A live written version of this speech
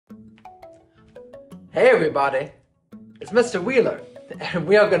Hey everybody, it's Mr. Wheeler, and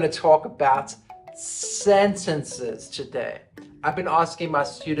we are going to talk about sentences today. I've been asking my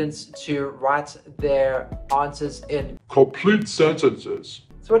students to write their answers in complete sentences.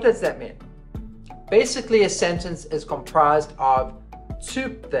 So what does that mean? Basically, a sentence is comprised of two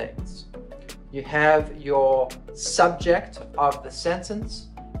things. You have your subject of the sentence,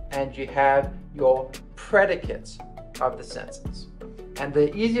 and you have your predicate of the sentence. And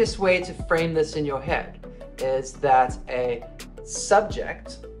the easiest way to frame this in your head is that a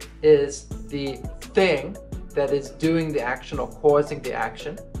subject is the thing that is doing the action or causing the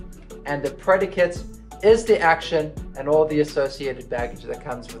action, and the predicate is the action and all the associated baggage that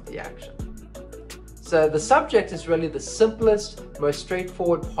comes with the action. So the subject is really the simplest, most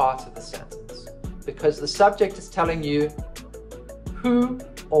straightforward part of the sentence, because the subject is telling you who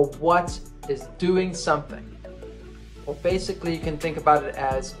or what is doing something. Or basically, you can think about it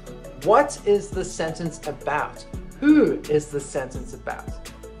as, what is the sentence about? Who is the sentence about?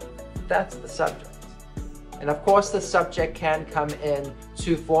 That's the subject. And of course, the subject can come in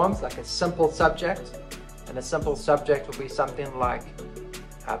two forms, like a simple subject. And a simple subject will be something like,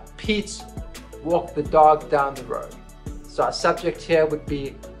 Pete walked the dog down the road. So our subject here would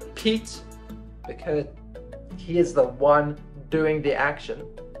be Pete, because he is the one doing the action.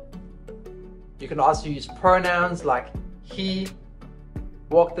 You can also use pronouns like he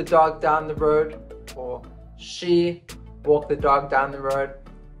walked the dog down the road, or she walked the dog down the road.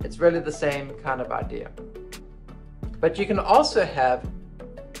 It's really the same kind of idea. But you can also have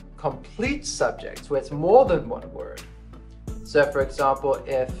complete subjects where it's more than one word. So for example,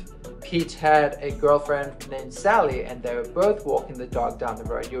 if Pete had a girlfriend named Sally and they were both walking the dog down the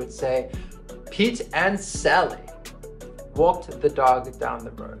road, you would say Pete and Sally walked the dog down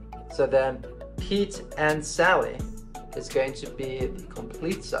the road. So then Pete and Sally is going to be the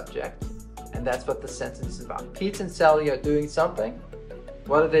complete subject, and that's what the sentence is about. Pete and Sally are doing something.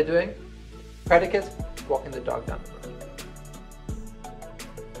 What are they doing? Predicate, walking the dog down the road.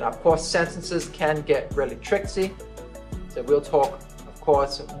 Now, of course, sentences can get really tricksy, so we'll talk, of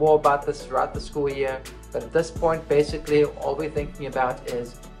course, more about this throughout the school year, but at this point, basically, all we're thinking about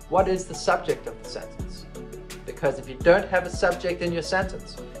is, what is the subject of the sentence? Because if you don't have a subject in your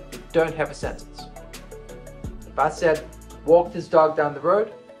sentence, you don't have a sentence. If I said, walked his dog down the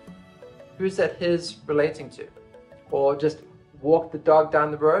road, who's that his relating to? Or just walked the dog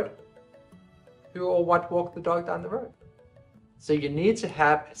down the road, who or what walked the dog down the road? So you need to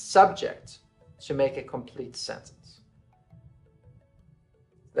have a subject to make a complete sentence.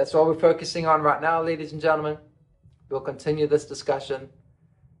 That's what we're focusing on right now, ladies and gentlemen. We'll continue this discussion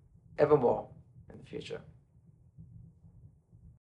ever more in the future.